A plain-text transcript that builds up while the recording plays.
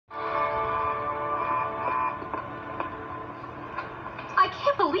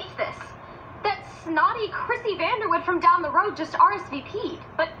can't believe this. That snotty Chrissy Vanderwood from down the road just RSVP'd.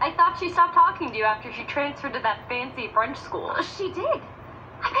 But I thought she stopped talking to you after she transferred to that fancy French school. She did.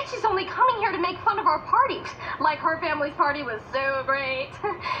 I bet she's only coming here to make fun of our party. Like her family's party was so great.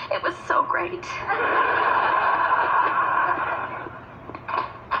 It was so great.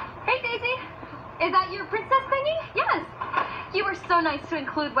 Hey, Daisy. Is that your princess thingy? Yes. You were so nice to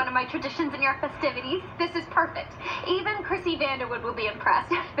include one of my traditions in your festivities. This is perfect. Even Chrissy Vanderwood will be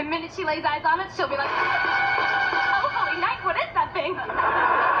impressed. The minute she lays eyes on it, she'll be like, oh, holy night, what is that thing?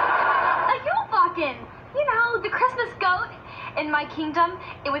 A Yule Bakken. You know, the Christmas goat. In my kingdom,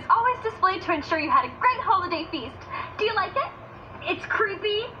 it was always displayed to ensure you had a great holiday feast. Do you like it? It's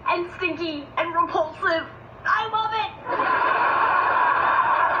creepy and stinky and repulsive. I love it.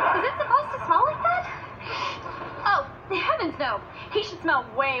 Is it supposed to smell like that? Oh, heavens no. He should smell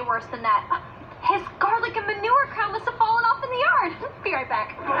way worse than that. His garlic and manure crown must have fallen off in the yard. Be right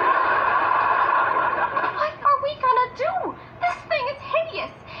back. What are we gonna do? This thing is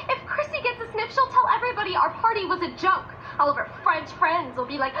hideous. If Chrissy gets a sniff, she'll tell everybody our party was a joke. All of her French friends will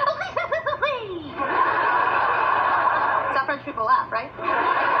be like, that's how French people laugh, right?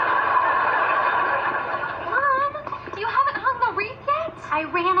 Mom, you haven't hung the wreath yet? I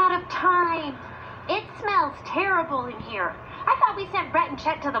ran out of time. It smells terrible in here. I thought we sent Brett and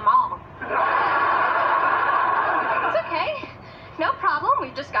Chet to the mall. It's okay. No problem.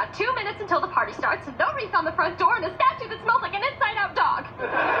 We've just got 2 minutes until the party starts. No wreath on the front door and a statue that smells like an inside-out dog.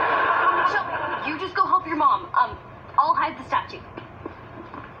 So, you just go help your mom. I'll hide the statue.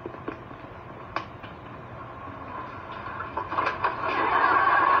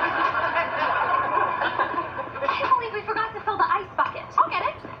 I can't believe we forgot to fill the ice bucket. I'll get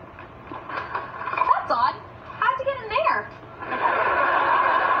it. That's odd. How'd you get in there?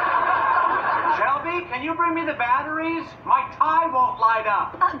 Shelby, can you bring me the batteries? My tie won't light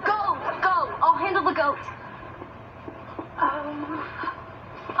up. Go. I'll handle the goat.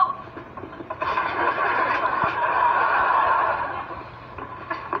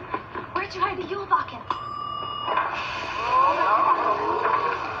 Where'd you hide the Yule Bakken?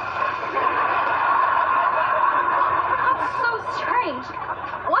 That's so strange.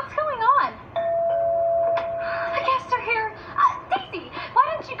 What's going on? The guests are here. Daisy, why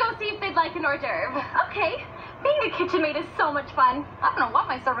don't you go see if they'd like an hors d'oeuvre? Okay. Being a kitchen maid is so much fun. I don't know what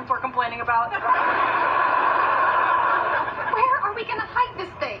my servants were complaining about. Where are we gonna hide this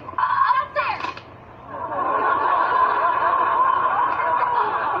thing? Upstairs.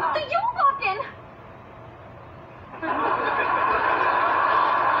 The Yule Bakken.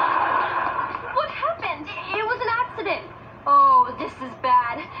 What happened? It was an accident. Oh, this is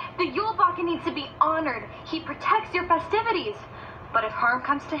bad. The Yule Bakken needs to be honored. He protects your festivities. But if harm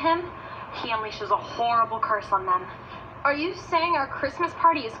comes to him, he unleashes a horrible curse on them. Are you saying our Christmas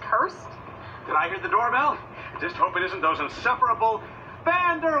party is cursed? Did I hear the doorbell? Just hope it isn't those insufferable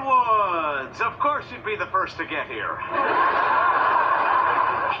Vanderwoods. Of course you'd be the first to get here.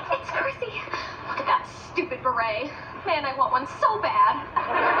 It's Chrissy. Look at that stupid beret. Man, I want one so bad.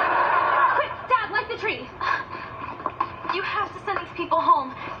 Quick, Dad, light the tree. You have to send these people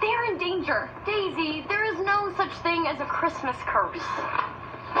home. They're in danger. Daisy, there is no such thing as a Christmas curse.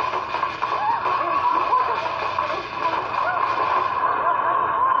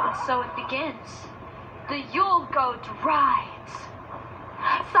 And so it begins. The Yule Goat rides.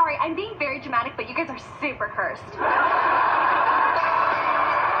 Sorry, I'm being very dramatic, but you guys are super cursed.